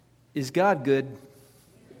Is God good?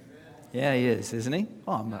 Yeah, He is, isn't He?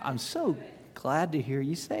 Oh, I'm so glad to hear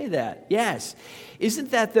you say that. Yes.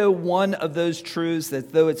 Isn't that, though, one of those truths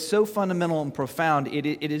that, though it's so fundamental and profound, it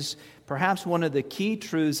is perhaps one of the key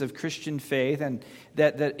truths of Christian faith, and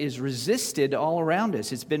that is resisted all around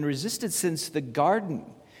us. It's been resisted since the garden.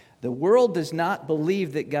 The world does not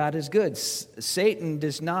believe that God is good. Satan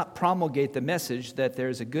does not promulgate the message that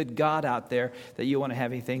there's a good God out there that you want to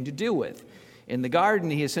have anything to do with. In the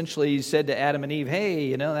garden, he essentially said to Adam and Eve, "Hey,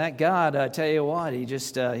 you know that God? I tell you what, he's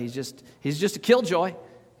just a killjoy.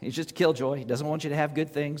 He's just a killjoy. He doesn't want you to have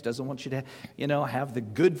good things. Doesn't want you to, have the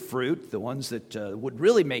good fruit, the ones that would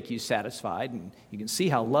really make you satisfied. And you can see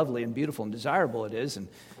how lovely and beautiful and desirable it is. And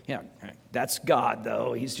that's God,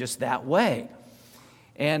 though. He's just that way."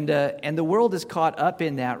 And the world is caught up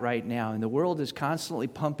in that right now. And the world is constantly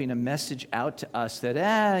pumping a message out to us that,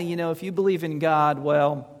 if you believe in God,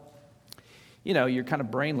 well, you're kind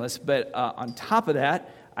of brainless. But on top of that,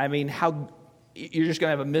 you're just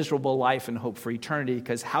going to have a miserable life and hope for eternity,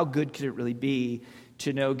 because how good could it really be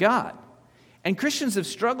to know God? And Christians have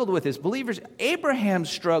struggled with this. Believers, Abraham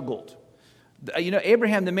struggled.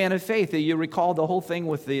 Abraham, the man of faith. You recall the whole thing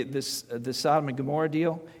with the Sodom and Gomorrah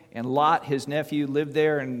deal? And Lot, his nephew, lived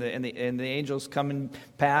there, and the angels come and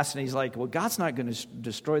pass, and he's like, well, God's not going to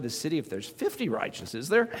destroy the city if there's 50 righteous, is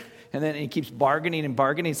there? And then he keeps bargaining and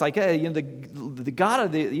bargaining. He's like, hey, the God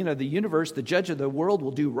of the universe, the judge of the world,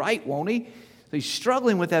 will do right, won't he? So he's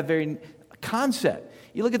struggling with that very concept.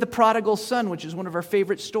 You look at the prodigal son, which is one of our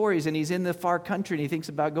favorite stories, and he's in the far country, and he thinks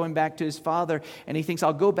about going back to his father, and he thinks,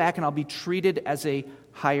 I'll go back and I'll be treated as a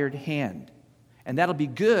hired hand. And that'll be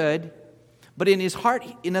good. But in his heart,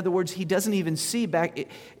 in other words, he doesn't even see back,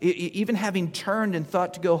 even having turned and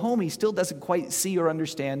thought to go home, he still doesn't quite see or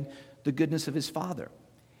understand the goodness of his father.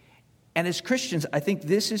 And as Christians, I think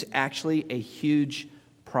this is actually a huge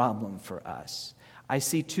problem for us. I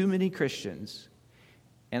see too many Christians,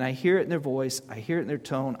 and I hear it in their voice, I hear it in their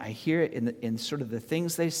tone, I hear it in sort of the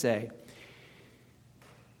things they say.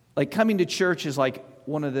 Like coming to church is like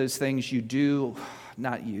one of those things you do,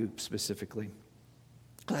 not you specifically.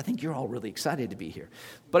 I think you're all really excited to be here.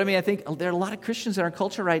 But I think there are a lot of Christians in our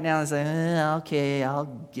culture right now that say, okay, I'll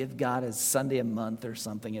give God a Sunday a month or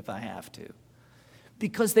something if I have to.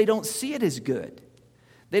 Because they don't see it as good.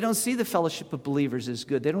 They don't see the fellowship of believers as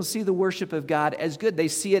good. They don't see the worship of God as good. They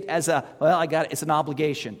see it as it's an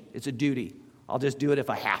obligation. It's a duty. I'll just do it if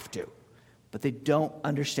I have to. But they don't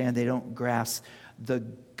understand, they don't grasp the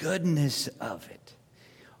goodness of it.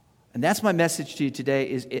 And that's my message to you today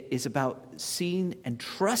is about seeing and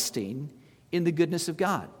trusting in the goodness of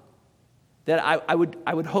God. That I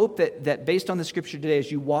would hope that based on the scripture today, as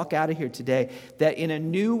you walk out of here today, that in a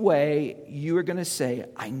new way you are going to say,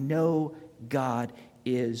 I know God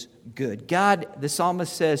is good. God, the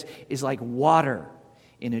psalmist says, is like water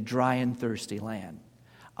in a dry and thirsty land.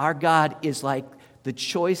 Our God is like the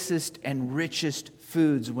choicest and richest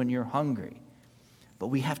foods when you're hungry. But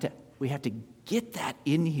we have to get that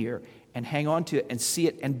in here and hang on to it and see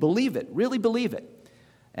it and believe it, really believe it.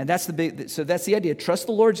 And that's the idea. Trust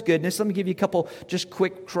the Lord's goodness. Let me give you a couple just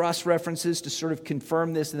quick cross references to sort of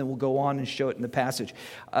confirm this, and then we'll go on and show it in the passage.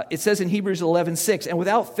 It says in Hebrews 11:6, and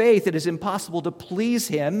without faith it is impossible to please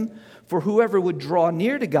him, for whoever would draw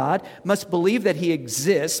near to God must believe that he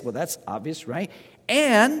exists. Well, that's obvious, right?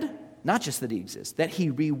 And not just that he exists, that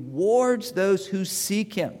he rewards those who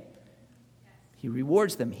seek him. He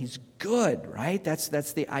rewards them. He's good, right? That's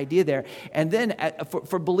the idea there. And then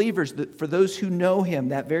for believers, for those who know him,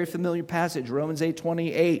 that very familiar passage, Romans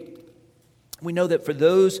 8:28, we know that for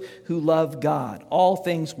those who love God, all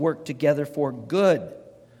things work together for good,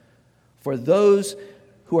 for those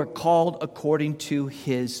who are called according to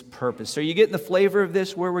his purpose. So you're getting the flavor of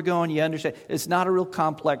this, where we're going. You understand? It's not a real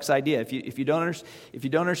complex idea. If you don't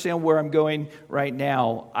understand where I'm going right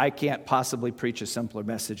now, I can't possibly preach a simpler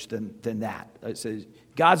message than that. It says,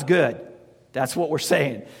 God's good. That's what we're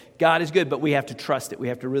saying. God is good, but we have to trust it. We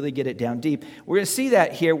have to really get it down deep. We're going to see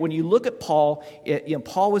that here. When you look at Paul,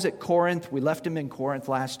 Paul was at Corinth. We left him in Corinth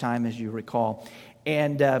last time, as you recall.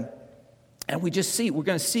 And we're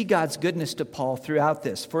going to see God's goodness to Paul throughout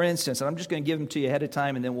this. For instance, and I'm just going to give them to you ahead of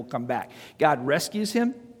time, and then we'll come back. God rescues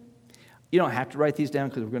him. You don't have to write these down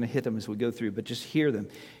because we're going to hit them as we go through, but just hear them.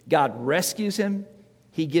 God rescues him.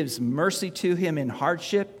 He gives mercy to him in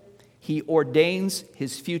hardship. He ordains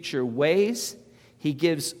his future ways. He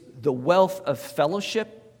gives the wealth of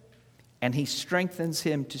fellowship, and he strengthens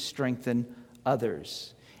him to strengthen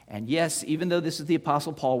others. And yes, even though this is the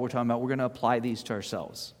Apostle Paul we're talking about, we're going to apply these to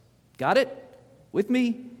ourselves. Got it? With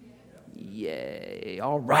me? Yay.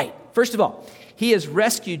 All right. First of all, he has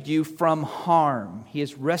rescued you from harm. He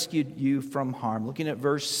has rescued you from harm. Looking at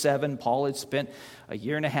verse 7, Paul had spent a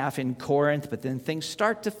year and a half in Corinth, but then things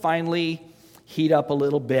start to finally heat up a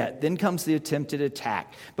little bit. Then comes the attempted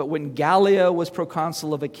attack. But when Gallio was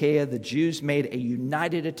proconsul of Achaia, the Jews made a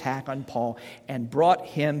united attack on Paul and brought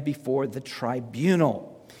him before the tribunal.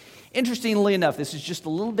 Interestingly enough, this is just a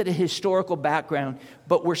little bit of historical background,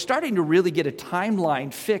 but we're starting to really get a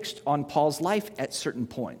timeline fixed on Paul's life at certain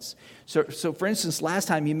points. So for instance, last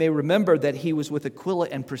time you may remember that he was with Aquila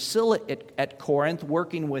and Priscilla at Corinth,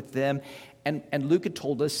 working with them, and Luke had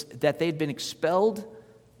told us that they'd been expelled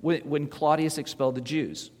when Claudius expelled the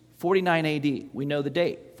Jews. 49 AD, we know the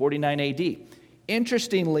date, 49 AD.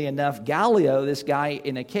 Interestingly enough, Gallio, this guy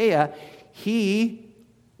in Achaia, he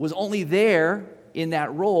was only there in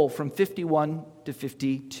that role from 51 to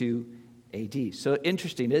 52 AD. So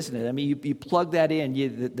interesting, isn't it? I mean, you plug that in,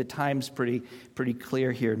 the time's pretty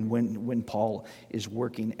clear here when Paul is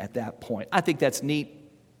working at that point. I think that's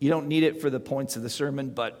neat. You don't need it for the points of the sermon,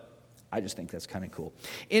 but I just think that's kind of cool.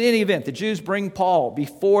 In any event, the Jews bring Paul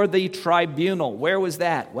before the tribunal. Where was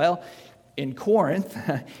that? Well, in Corinth.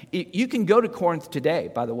 You can go to Corinth today,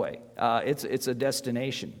 by the way. It's a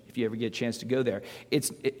destination if you ever get a chance to go there.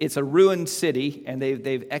 It's a ruined city, and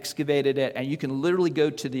they've excavated it, and you can literally go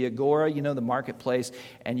to the agora, the marketplace,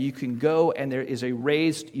 and you can go, and there is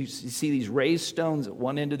you see these raised stones at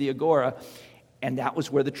one end of the agora, and that was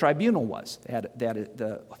where the tribunal was. They had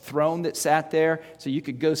the throne that sat there, so you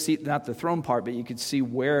could go see, not the throne part, but you could see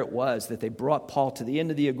where it was, that they brought Paul to the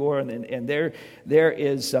end of the agora, and there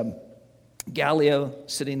is Gallio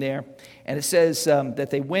sitting there. And it says that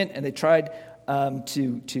they went and they tried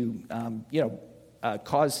to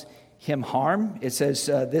cause him harm. It says,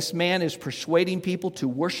 this man is persuading people to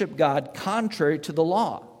worship God contrary to the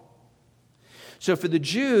law. So for the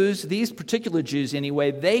Jews, these particular Jews anyway,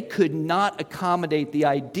 they could not accommodate the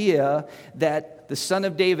idea that the Son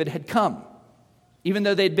of David had come. Even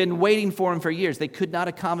though they'd been waiting for him for years, they could not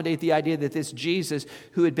accommodate the idea that this Jesus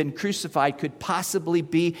who had been crucified could possibly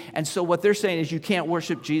be. And so what they're saying is you can't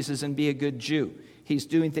worship Jesus and be a good Jew. He's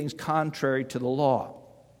doing things contrary to the law.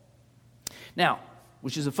 Now,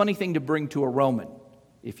 which is a funny thing to bring to a Roman,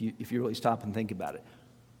 if you really stop and think about it.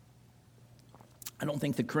 I don't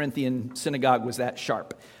think the Corinthian synagogue was that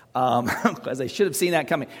sharp, because they should have seen that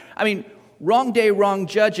coming. I mean, wrong day, wrong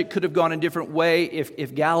judge. It could have gone a different way.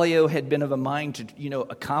 If Gallio had been of a mind to,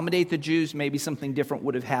 accommodate the Jews, maybe something different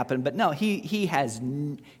would have happened. But no, he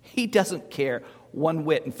doesn't care one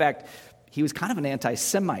whit. In fact, he was kind of an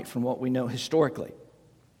anti-Semite from what we know historically.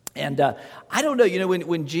 And I don't know,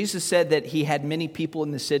 when Jesus said that he had many people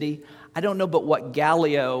in the city, I don't know but what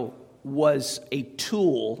Gallio was a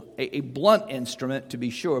tool, a blunt instrument to be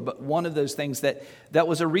sure, but one of those things that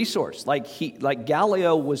was a resource. Like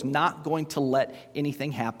Gallio was not going to let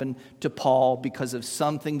anything happen to Paul because of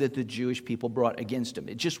something that the Jewish people brought against him.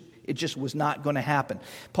 It just was not going to happen.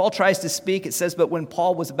 Paul tries to speak. It says, but when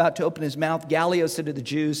Paul was about to open his mouth, Gallio said to the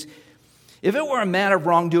Jews, if it were a matter of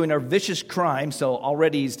wrongdoing or vicious crime, so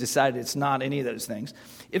already he's decided it's not any of those things.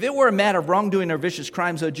 If it were a matter of wrongdoing or vicious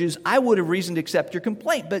crimes, O Jews, I would have reason to accept your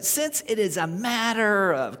complaint. But since it is a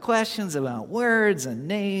matter of questions about words and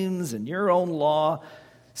names and your own law,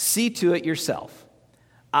 see to it yourself.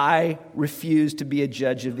 I refuse to be a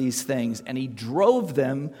judge of these things. And he drove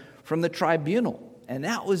them from the tribunal. And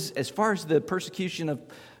that was, as far as the persecution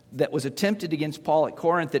that was attempted against Paul at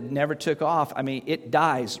Corinth that never took off, it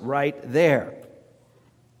dies right there.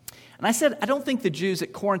 And I said, I don't think the Jews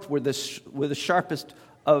at Corinth were the sharpest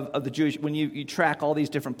of the Jewish, when you track all these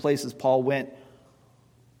different places Paul went.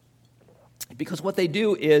 Because what they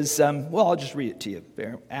do is, I'll just read it to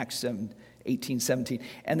you. Acts 18:17.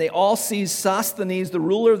 And they all seized Sosthenes, the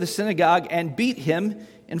ruler of the synagogue, and beat him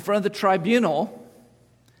in front of the tribunal.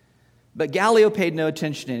 But Gallio paid no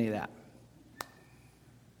attention to any of that.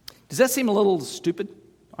 Does that seem a little stupid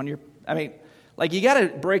on your, you got to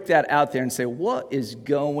break that out there and say, what is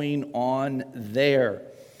going on there?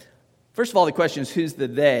 First of all, the question is, who's the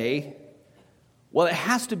they? Well, it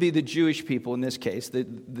has to be the Jewish people in this case, the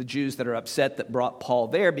Jews that are upset that brought Paul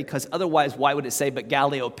there, because otherwise, why would it say, but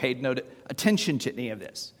Gallio paid no attention to any of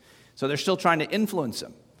this? So they're still trying to influence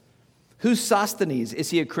him. Who's Sosthenes? Is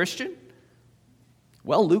he a Christian?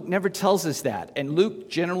 Well, Luke never tells us that, and Luke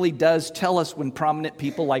generally does tell us when prominent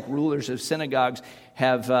people like rulers of synagogues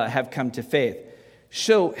have come to faith.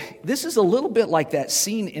 So this is a little bit like that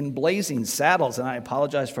scene in Blazing Saddles, and I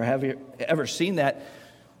apologize for having ever seen that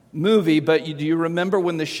movie, but do you remember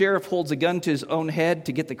when the sheriff holds a gun to his own head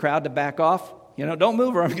to get the crowd to back off? don't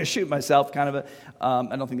move or I'm going to shoot myself, kind of a,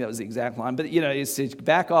 I don't think that was the exact line, but, it's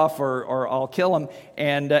back off or I'll kill him,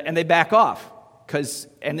 and they back off.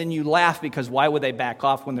 And then you laugh because why would they back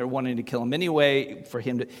off when they're wanting to kill him anyway for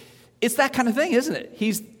him to... It's that kind of thing, isn't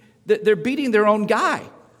it? They're beating their own guy.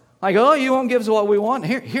 Like, oh, you won't give us what we want.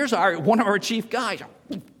 Here's one of our chief guys.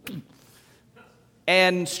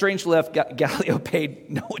 And strangely enough, Gallio paid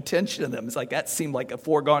no attention to them. It's like that seemed like a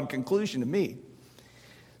foregone conclusion to me.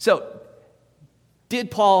 So,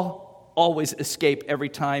 did Paul always escape every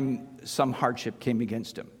time some hardship came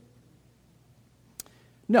against him?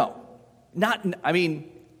 No.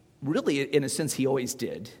 Really, in a sense, he always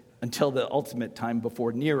did until the ultimate time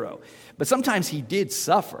before Nero. But sometimes he did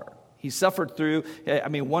suffer. He suffered through,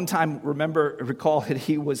 one time, recall that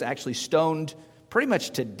he was actually stoned pretty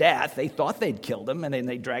much to death. They thought they'd killed him, and then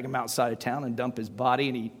they drag him outside of town and dump his body,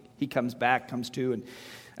 and he comes back, comes to,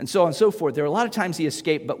 and so on and so forth. There were a lot of times he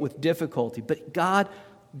escaped, but with difficulty. But God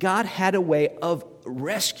had a way of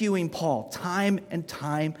rescuing Paul time and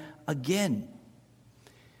time again.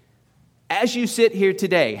 As you sit here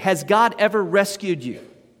today, has God ever rescued you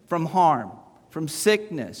from harm, from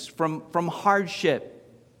sickness, from hardship?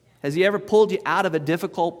 Has he ever pulled you out of a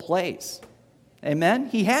difficult place? Amen?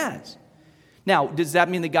 He has. Now, does that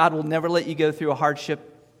mean that God will never let you go through a hardship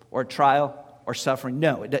or a trial or suffering?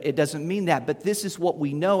 No, it doesn't mean that. But this is what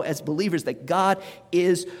we know as believers, that God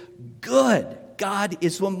is good. God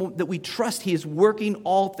is one that we trust. He is working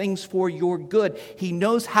all things for your good. He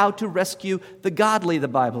knows how to rescue the godly, the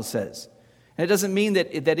Bible says. And it doesn't mean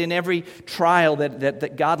that in every trial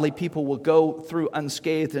that godly people will go through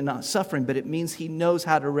unscathed and not suffering, but it means he knows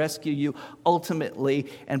how to rescue you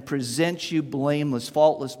ultimately and present you blameless,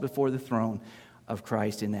 faultless before the throne of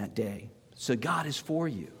Christ in that day. So God is for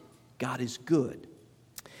you. God is good.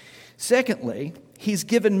 Secondly, he's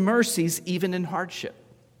given mercies even in hardship,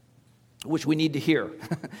 which we need to hear.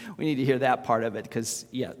 We need to hear that part of it because,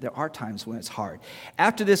 there are times when it's hard.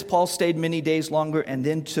 After this, Paul stayed many days longer and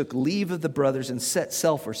then took leave of the brothers and set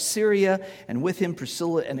sail for Syria, and with him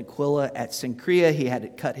Priscilla and Aquila at Cenchrea. He had to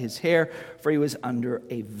cut his hair, for he was under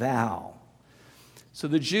a vow. So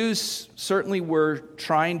the Jews certainly were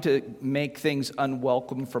trying to make things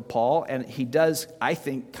unwelcome for Paul, and he does, I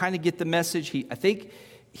think, kind of get the message. I think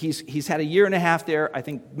He's had a year and a half there. I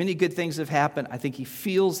think many good things have happened. I think he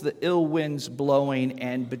feels the ill winds blowing,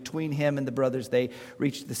 and between him and the brothers, they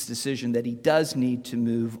reached this decision that he does need to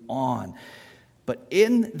move on. But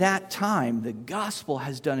in that time, the gospel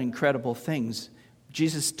has done incredible things.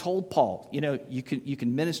 Jesus told Paul, you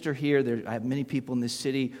can minister here. I have many people in this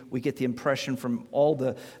city. We get the impression from all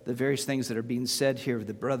the various things that are being said here of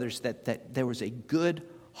the brothers that there was a good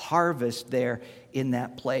harvest there in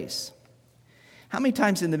that place. How many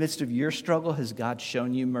times in the midst of your struggle has God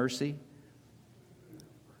shown you mercy?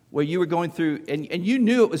 Where you were going through, and you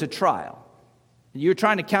knew it was a trial. And you were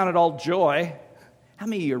trying to count it all joy. How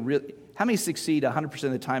many succeed 100%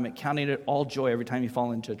 of the time at counting it all joy every time you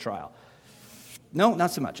fall into a trial? No,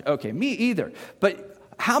 not so much. Okay, me either. But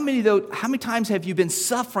how many times have you been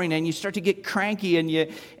suffering and you start to get cranky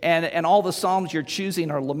and all the psalms you're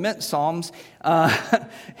choosing are lament psalms,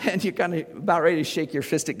 and you're kind of about ready to shake your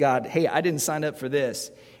fist at God? Hey, I didn't sign up for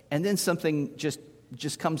this. And then something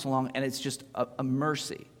just comes along, and it's just a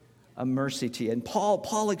mercy to you. And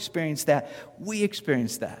Paul experienced that. We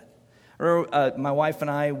experienced that. My wife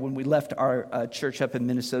and I, when we left our church up in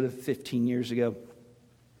Minnesota 15 years ago,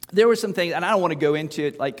 there were some things, and I don't want to go into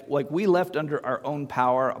it, like we left under our own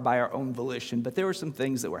power by our own volition, but there were some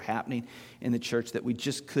things that were happening in the church that we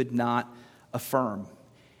just could not affirm.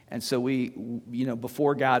 And so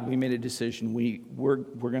before God, we made a decision. We're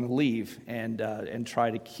going to leave and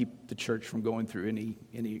try to keep the church from going through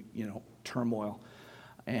any turmoil.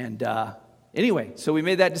 And anyway, so we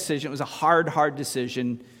made that decision. It was a hard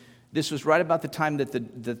decision. This was right about the time that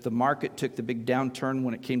the market took the big downturn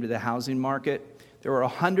when it came to the housing market. There were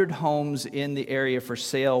 100 homes in the area for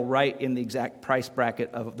sale right in the exact price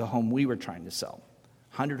bracket of the home we were trying to sell.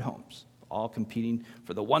 100 homes, all competing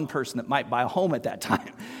for the one person that might buy a home at that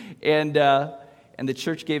time. And the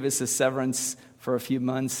church gave us a severance for a few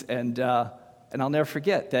months, and I'll never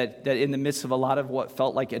forget that in the midst of a lot of what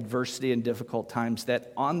felt like adversity and difficult times,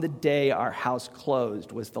 that on the day our house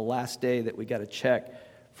closed was the last day that we got a check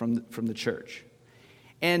from the church.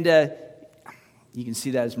 And you can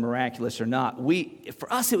see that as miraculous or not.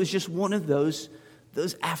 For us, it was just one of those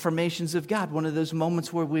affirmations of God, one of those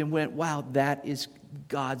moments where we went, wow, that is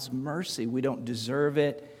God's mercy. We don't deserve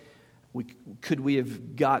it. Could we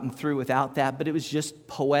have gotten through without that? But it was just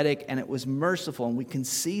poetic, and it was merciful, and we can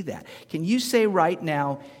see that. Can you say right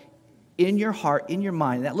now, in your heart, in your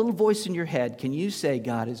mind, that little voice in your head, can you say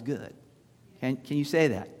God is good? Can you say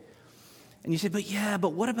that? And you say,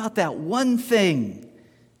 but what about that one thing?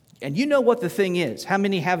 And you know what the thing is. How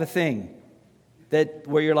many have a thing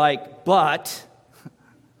where you're like, but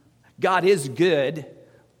God is good,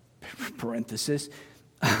 parenthesis,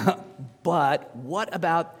 but what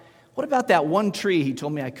about that one tree he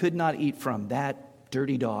told me I could not eat from, that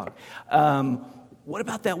dirty dog? What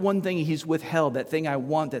about that one thing he's withheld, that thing I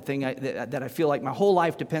want, that thing that I feel like my whole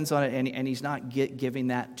life depends on it, and he's not giving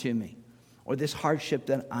that to me? Or this hardship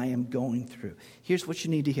that I am going through. Here's what you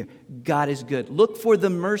need to hear. God is good. Look for the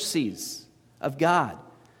mercies of God.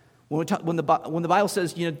 When the Bible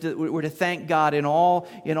says, we're to thank God in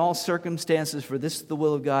all circumstances, for this is the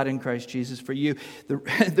will of God in Christ Jesus for you.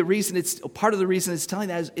 The reason part of the reason it's telling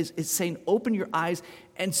that is it's saying, open your eyes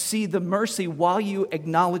and see the mercy while you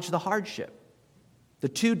acknowledge the hardship. The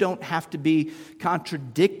two don't have to be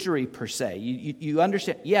contradictory per se. You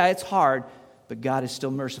understand, yeah, it's hard, but God is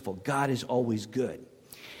still merciful. God is always good.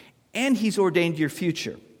 And he's ordained your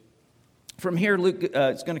future. From here, Luke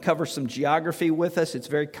is going to cover some geography with us. It's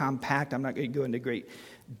very compact. I'm not going to go into great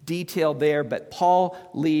detail there, but Paul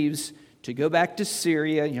leaves to go back to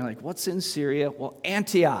Syria. You're like, what's in Syria? Well,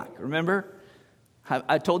 Antioch, remember?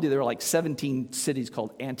 I told you there were like 17 cities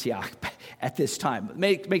called Antioch at this time.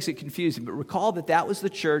 It makes it confusing, but recall that was the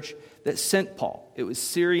church that sent Paul. It was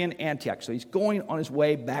Syrian Antioch. So he's going on his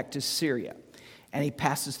way back to Syria. And he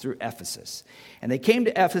passes through Ephesus. And they came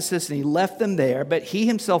to Ephesus, and he left them there, but he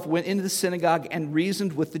himself went into the synagogue and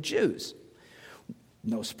reasoned with the Jews.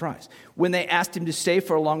 No surprise. When they asked him to stay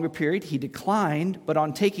for a longer period, he declined, but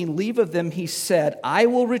on taking leave of them, he said, I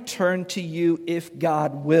will return to you if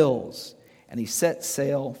God wills. And he set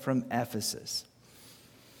sail from Ephesus.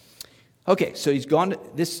 Okay, so he's gone.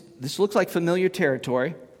 This looks like familiar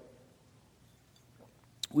territory.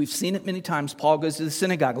 We've seen it many times. Paul goes to the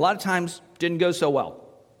synagogue. A lot of times, didn't go so well,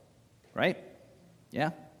 right?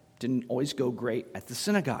 Yeah, didn't always go great at the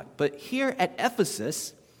synagogue. But here at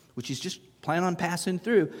Ephesus, which he's just planning on passing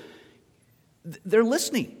through, they're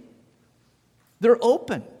listening. They're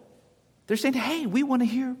open. They're saying, hey, we want to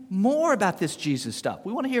hear more about this Jesus stuff.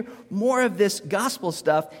 We want to hear more of this gospel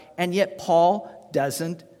stuff. And yet Paul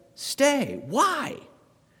doesn't stay. Why?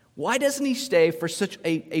 Why doesn't he stay for such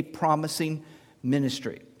a promising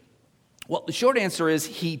ministry? Well, the short answer is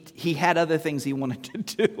he had other things he wanted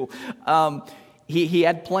to do. He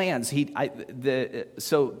had plans.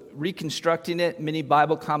 So reconstructing it, many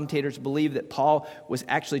Bible commentators believe that Paul was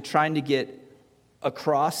actually trying to get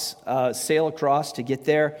sail across to get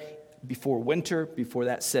there before winter, before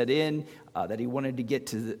that set in, that he wanted to get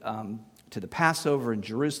to the Passover in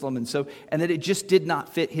Jerusalem, and that it just did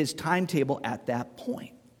not fit his timetable at that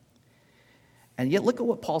point. And yet look at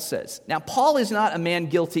what Paul says. Now, Paul is not a man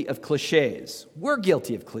guilty of cliches. We're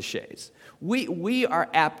guilty of cliches. We are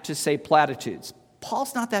apt to say platitudes.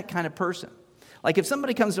 Paul's not that kind of person. Like if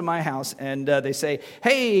somebody comes to my house and they say,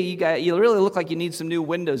 hey, you really look like you need some new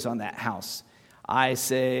windows on that house. I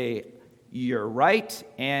say, you're right,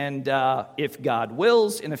 and if God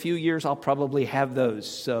wills, in a few years I'll probably have those.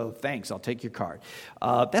 So thanks, I'll take your card.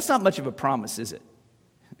 That's not much of a promise, is it?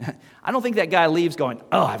 I don't think that guy leaves going,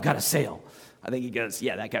 oh, I've got a sale. I think he goes,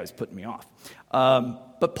 yeah, that guy was putting me off.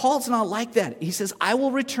 But Paul's not like that. He says, I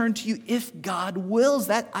will return to you if God wills.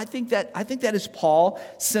 I think that is Paul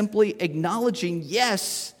simply acknowledging,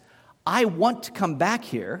 yes, I want to come back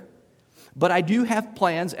here, but I do have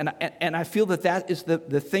plans, and I feel that is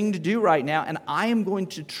the thing to do right now, and I am going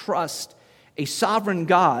to trust a sovereign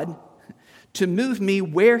God to move me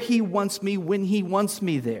where he wants me when he wants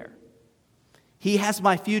me there. He has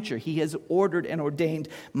my future. He has ordered and ordained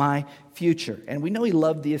my future. And we know he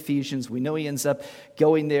loved the Ephesians. We know he ends up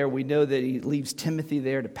going there. We know that he leaves Timothy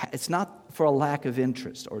there. It's not for a lack of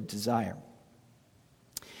interest or desire.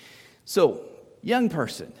 So, young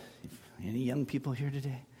person, any young people here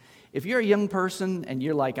today? If you're a young person and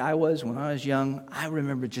you're like I was when I was young, I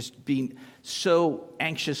remember just being so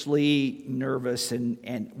anxiously nervous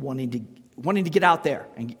and wanting to get out there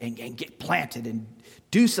and get planted and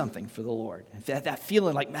do something for the Lord. And that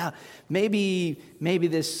feeling like, maybe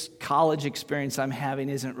this college experience I'm having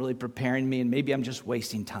isn't really preparing me, and maybe I'm just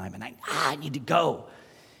wasting time, and I need to go.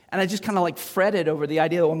 And I just kind of like fretted over the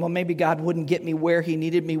idea, well, maybe God wouldn't get me where he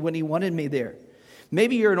needed me when he wanted me there.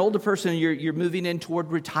 Maybe you're an older person and you're moving in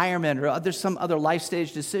toward retirement, or there's some other life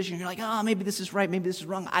stage decision. You're like, maybe this is right, maybe this is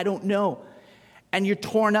wrong. I don't know. And you're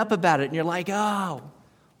torn up about it, and you're like,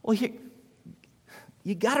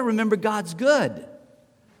 you got to remember God's good.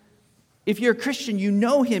 If you're a Christian, you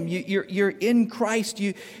know him. You're in Christ.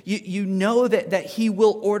 You know that he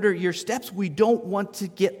will order your steps. We don't want to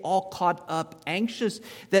get all caught up anxious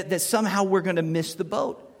that somehow we're going to miss the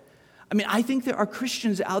boat. I mean, I think there are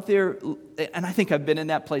Christians out there, and I think I've been in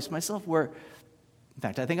that place myself where, in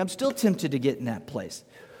fact, I think I'm still tempted to get in that place,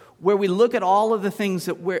 where we look at all of the things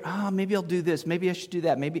that maybe I'll do this, maybe I should do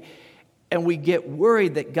that, and we get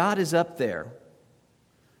worried that God is up there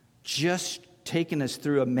just taking us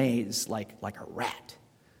through a maze like a rat.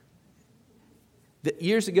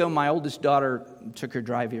 Years ago, my oldest daughter took her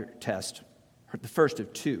driving test, the first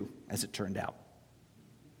of two, as it turned out.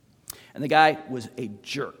 And the guy was a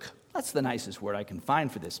jerk. That's the nicest word I can find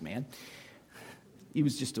for this man. He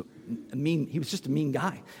was just a mean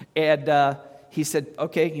guy. And he said,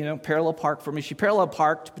 okay, parallel park for me. She parallel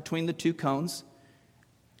parked between the two cones.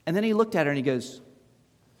 And then he looked at her and he goes,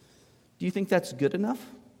 do you think that's good enough?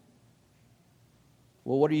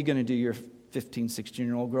 Well, what are you going to do? You're a 15,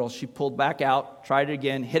 16-year-old girl. She pulled back out, tried it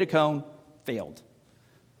again, hit a cone, failed.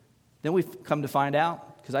 Then we've come to find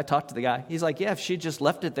out, because I talked to the guy. He's like, yeah, if she just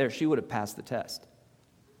left it there, she would have passed the test.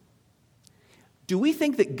 Do we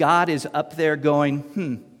think that God is up there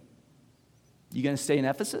going, you going to stay in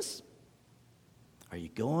Ephesus? Are you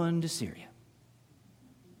going to Syria?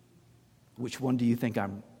 Which one do you think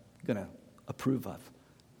I'm going to approve of?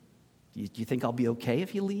 Do you think I'll be okay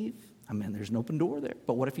if you leave? I mean, there's an open door there.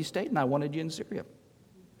 But what if you stayed and I wanted you in Syria?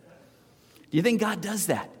 Do you think God does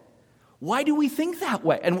that? Why do we think that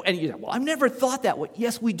way? And you say, well, I've never thought that way.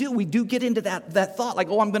 Yes, we do. We do get into that thought, like,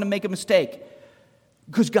 I'm going to make a mistake.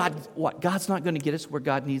 Because God's not going to get us where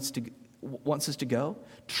God wants us to go.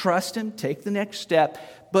 Trust Him. Take the next step.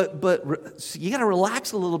 But you got to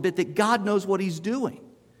relax a little bit that God knows what He's doing.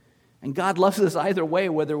 And God loves us either way,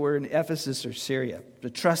 whether we're in Ephesus or Syria.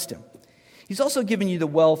 But trust Him. He's also given you the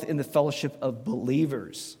wealth in the fellowship of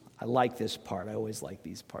believers. I like this part. I always like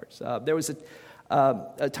these parts. There was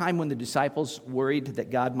a time when the disciples worried that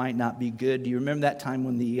God might not be good. Do you remember that time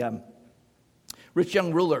when the rich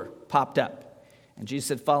young ruler popped up? And Jesus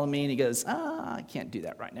said, follow me. And he goes, I can't do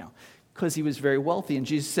that right now. Because he was very wealthy. And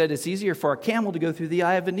Jesus said, it's easier for a camel to go through the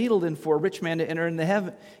eye of a needle than for a rich man to enter into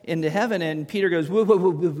heaven. And Peter goes, whoa,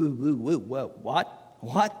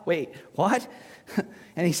 what? Wait, what?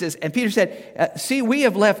 And he says, and Peter said, see, we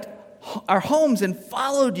have left our homes and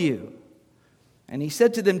followed you. And he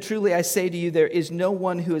said to them, truly I say to you, there is no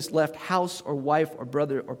one who has left house or wife or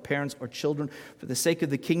brother or parents or children for the sake of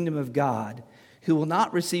the kingdom of God who will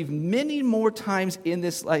not receive many more times in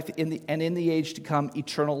this life and in the age to come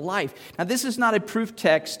eternal life. Now, this is not a proof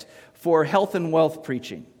text for health and wealth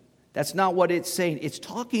preaching. That's not what it's saying. It's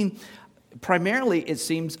talking primarily, it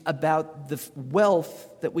seems, about the wealth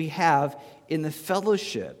that we have in the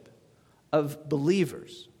fellowship of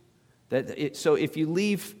believers. So if you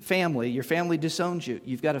leave family, your family disowns you,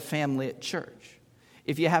 you've got a family at church.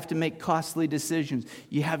 If you have to make costly decisions,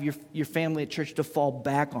 you have your family at church to fall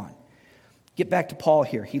back on. Get back to Paul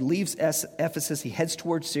here. He leaves Ephesus. He heads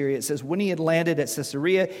towards Syria. It says, when he had landed at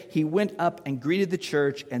Caesarea, he went up and greeted the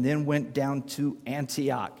church and then went down to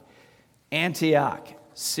Antioch. Antioch,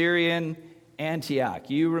 Syrian Antioch.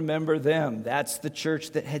 You remember them. That's the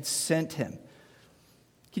church that had sent him.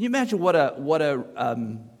 Can you imagine what a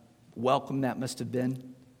welcome that must have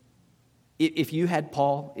been? If you had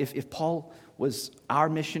Paul, if Paul was our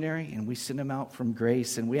missionary and we sent him out from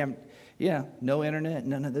grace and we haven't, no internet,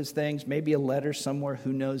 none of those things, maybe a letter somewhere,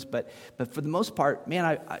 who knows, but for the most part, man,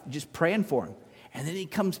 I just praying for him. And then he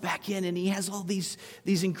comes back in and he has all these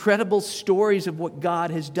incredible stories of what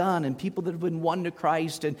God has done and people that have been won to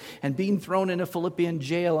Christ and being thrown in a Philippian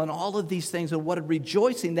jail and all of these things, and what a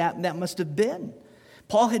rejoicing that must have been.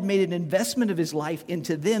 Paul had made an investment of his life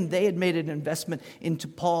into them. They had made an investment into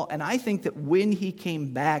Paul. And I think that when he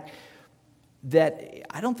came back, that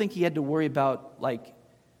I don't think he had to worry about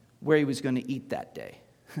where he was going to eat that day.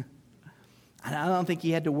 And I don't think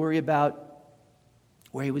he had to worry about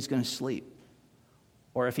where he was going to sleep,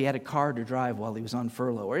 or if he had a car to drive while he was on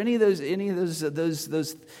furlough, or any of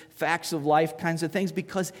those facts of life kinds of things,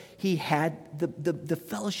 because he had the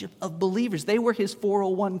fellowship of believers. They were his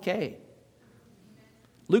 401k.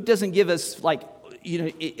 Luke doesn't give us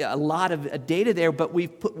a lot of data there, but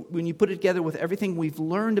when you put it together with everything we've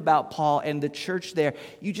learned about Paul and the church there,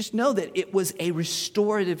 you just know that it was a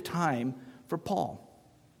restorative time for Paul.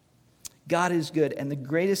 God is good, and the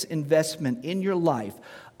greatest investment in your life,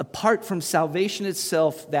 apart from salvation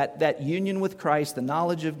itself, that union with Christ, the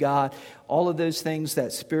knowledge of God, all of those things,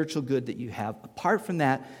 that spiritual good that you have, apart from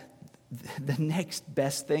that, the next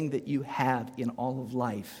best thing that you have in all of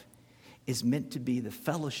life is meant to be the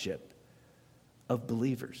fellowship of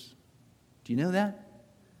believers. Do you know that?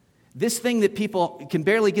 This thing that people can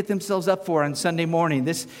barely get themselves up for on Sunday morning,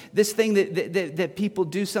 this thing that people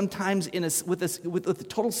do sometimes with a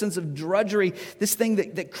total sense of drudgery, this thing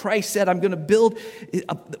that Christ said, I'm going to build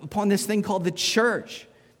upon this thing called the church,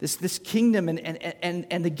 this kingdom,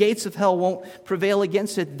 and the gates of hell won't prevail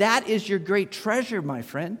against it. That is your great treasure, my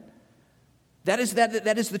friend. That is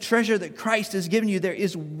the treasure that Christ has given you. There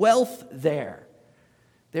is wealth there.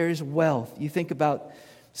 There is wealth. You think about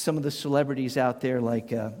some of the celebrities out there,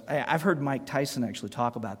 like I've heard Mike Tyson actually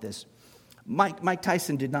talk about this. Mike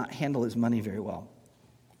Tyson did not handle his money very well.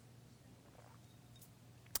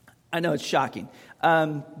 I know it's shocking,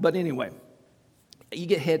 but anyway, you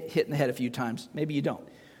get hit in the head a few times. Maybe you don't.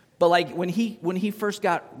 But like when he first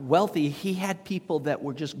got wealthy, he had people that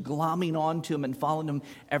were just glomming onto him and following him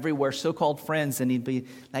everywhere, so-called friends, and he'd be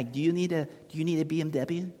like, "Do you need a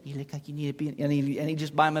BMW? You look like you need a BMW," and he'd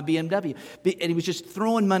just buy him a BMW, and he was just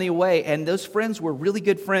throwing money away. And those friends were really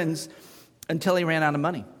good friends until he ran out of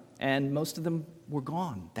money, and most of them were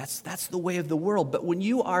gone. That's the way of the world. But when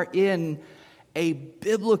you are in a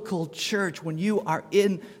biblical church, when you are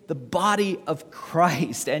in the body of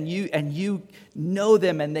Christ and you know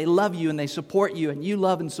them and they love you and they support you and you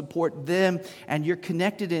love and support them and you're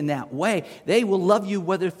connected in that way, they will love you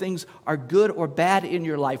whether things are good or bad in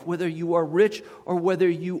your life, whether you are rich or whether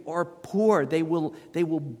you are poor. They will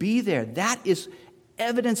be there. That is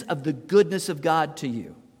evidence of the goodness of God to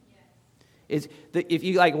you. If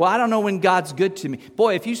you like, well, I don't know when God's good to me.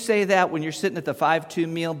 Boy, if you say that when you're sitting at the 5-2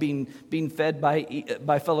 meal being fed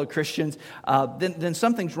by fellow Christians, then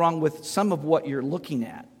something's wrong with some of what you're looking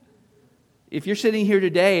at. If you're sitting here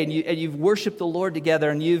today and you've worshiped the Lord together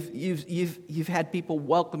and you've had people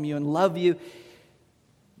welcome you and love you,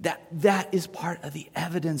 that is part of the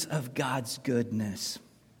evidence of God's goodness.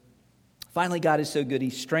 Finally, God is so good, He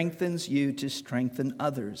strengthens you to strengthen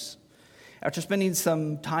others. After spending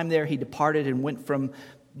some time there, he departed and went from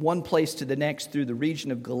one place to the next through the region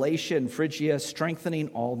of Galatia and Phrygia, strengthening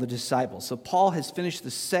all the disciples. So Paul has finished the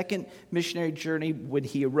second missionary journey when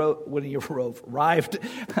he arrived.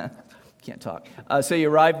 Can't talk. So he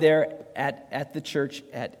arrived there at the church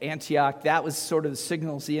at Antioch. That was sort of the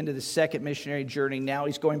signals, the end of the second missionary journey. Now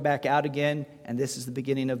he's going back out again, and this is the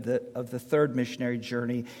beginning of the third missionary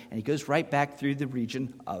journey. And he goes right back through the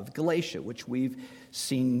region of Galatia, which we've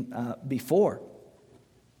seen before.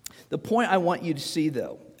 The point I want you to see,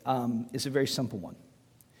 though, is a very simple one.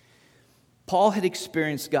 Paul had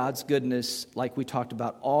experienced God's goodness, like we talked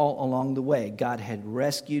about, all along the way. God had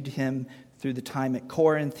rescued him through the time at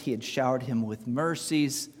Corinth. He had showered him with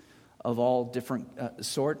mercies of all different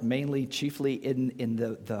sort, chiefly in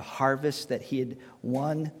the harvest that he had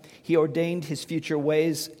won. He ordained his future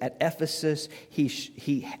ways at Ephesus.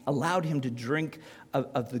 He allowed him to drink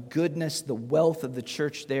of the goodness, the wealth of the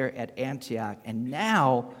church there at Antioch. And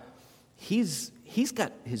now he's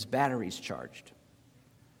got his batteries charged.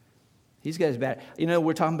 He's got his battery. You know,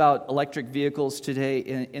 we're talking about electric vehicles today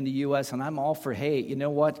in the U.S., and I'm all for, hey, you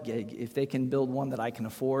know what? If they can build one that I can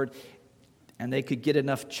afford, and they could get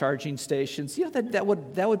enough charging stations, you know, that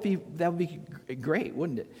would be great,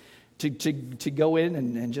 wouldn't it? To go in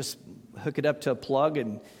and just hook it up to a plug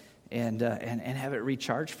and have it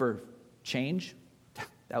recharge for change.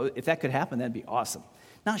 If that could happen, that'd be awesome.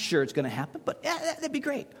 Not sure it's going to happen, but yeah, that'd be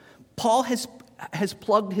great. Paul has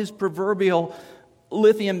plugged his proverbial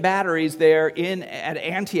lithium batteries there at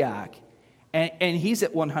Antioch, and he's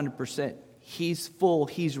at 100%. He's full,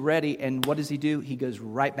 he's ready, and what does he do? He goes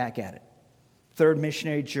right back at it. Third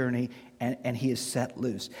missionary journey, and he is set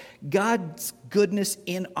loose. God's goodness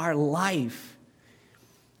in our life,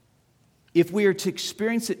 if we are to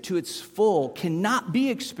experience it to its full, cannot be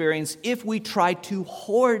experienced if we try to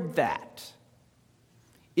hoard that.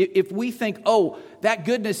 If we think, oh, that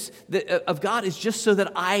goodness of God is just so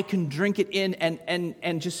that I can drink it in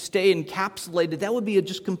and just stay encapsulated, that would be a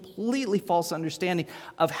just completely false understanding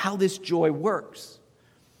of how this joy works.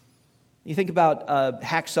 You think about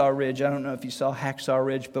Hacksaw Ridge. I don't know if you saw Hacksaw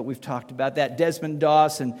Ridge, but we've talked about that. Desmond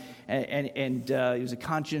Doss, and he was a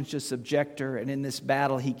conscientious objector, and in this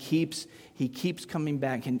battle, he keeps coming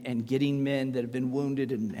back and getting men that have been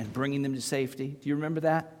wounded and bringing them to safety. Do you remember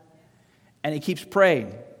that? And he keeps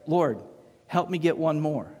praying, Lord, help me get one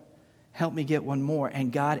more. Help me get one more.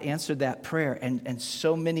 And God answered that prayer, and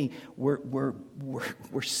so many were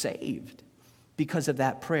saved because of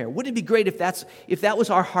that prayer. Wouldn't it be great if that was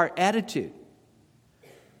our heart attitude?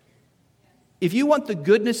 If you want the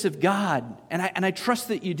goodness of God, and I trust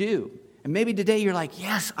that you do, and maybe today you're like,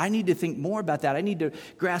 yes, I need to think more about that. I need to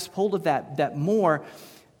grasp hold of that more.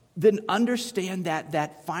 then understand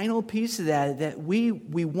that final piece of that we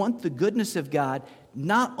want the goodness of God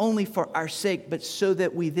not only for our sake, but so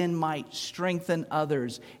that we then might strengthen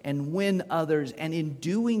others and win others. And in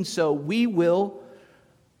doing so, we will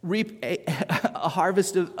reap a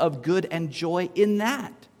harvest of good and joy in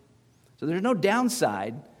that. So there's no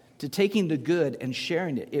downside to taking the good and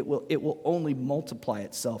sharing it. It will only multiply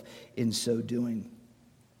itself in so doing.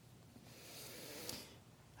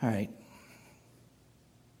 All right.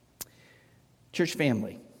 Church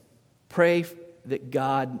family, pray that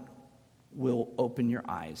God will open your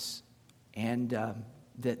eyes and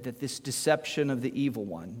that this deception of the evil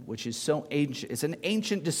one, which is so ancient, it's an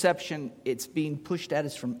ancient deception. It's being pushed at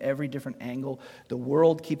us from every different angle. The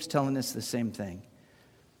world keeps telling us the same thing.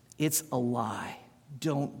 It's a lie.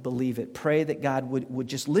 Don't believe it. Pray that God would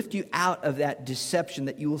just lift you out of that deception,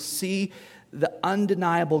 that you will see the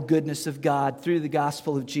undeniable goodness of God through the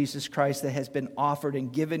gospel of Jesus Christ that has been offered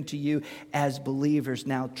and given to you as believers.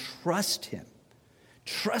 Now trust Him.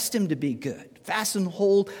 Trust Him to be good. Fasten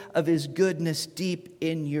hold of His goodness deep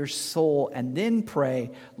in your soul. And then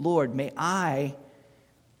pray, Lord, may I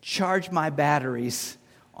charge my batteries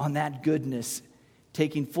on that goodness,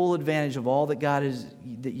 taking full advantage of all that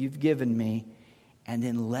that you've given me, and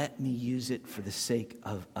then let me use it for the sake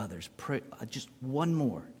of others. Pray, just one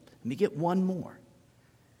more. Let me get one more. Can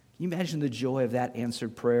you imagine the joy of that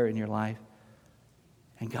answered prayer in your life?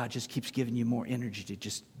 And God just keeps giving you more energy to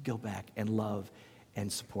just go back and love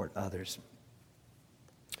and support others.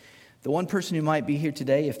 The one person who might be here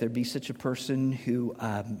today, if there be such a person who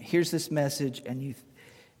hears this message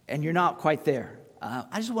and you're not quite there,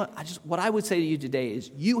 what I would say to you today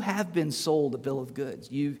is you have been sold a bill of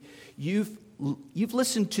goods. You've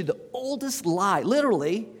listened to the oldest lie,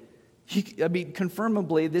 literally.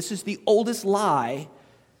 Confirmably, this is the oldest lie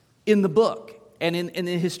in the book and in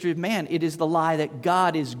the history of man. It is the lie that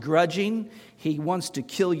God is grudging. He wants to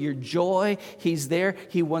kill your joy. He's there.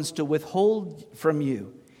 He wants to withhold from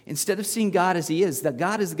you. Instead of seeing God as He is, that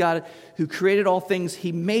God is the God who created all things.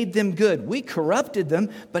 He made them good. We corrupted them,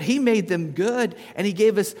 but He made them good. And He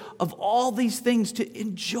gave us of all these things to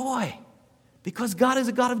enjoy, because God is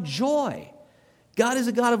a God of joy. God is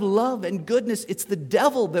a God of love and goodness. It's the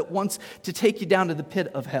devil that wants to take you down to the pit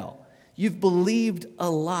of hell. You've believed a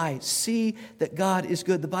lie. See that God is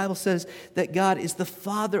good. The Bible says that God is the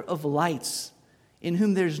Father of lights, in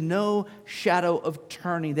whom there's no shadow of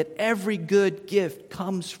turning, that every good gift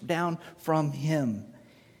comes down from Him.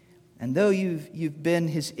 And though you've been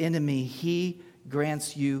His enemy, He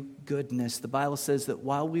grants you goodness. The Bible says that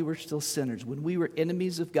while we were still sinners, when we were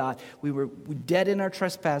enemies of God, we were dead in our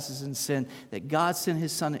trespasses and sin, that God sent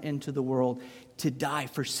His Son into the world to die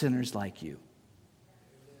for sinners like you.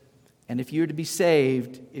 And if you're to be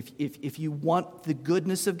saved, if you want the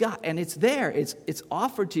goodness of God, and it's there, it's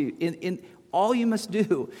offered to you, in all you must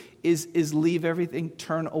do is leave everything,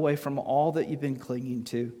 turn away from all that you've been clinging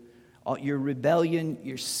to, all your rebellion,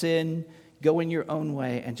 your sin. Go in your own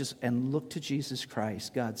way and look to Jesus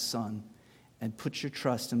Christ, God's Son, and put your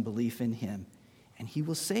trust and belief in Him, and He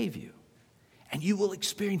will save you, and you will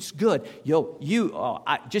experience good.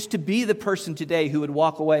 Just to be the person today who would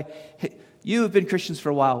walk away. You have been Christians for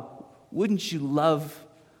a while. Wouldn't you love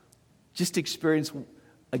just to experience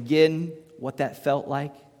again what that felt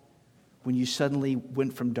like when you suddenly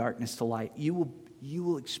went from darkness to light? You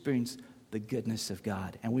will experience the goodness of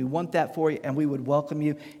God. And we want that for you, and we would welcome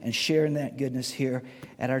you and share in that goodness here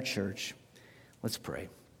at our church. Let's pray.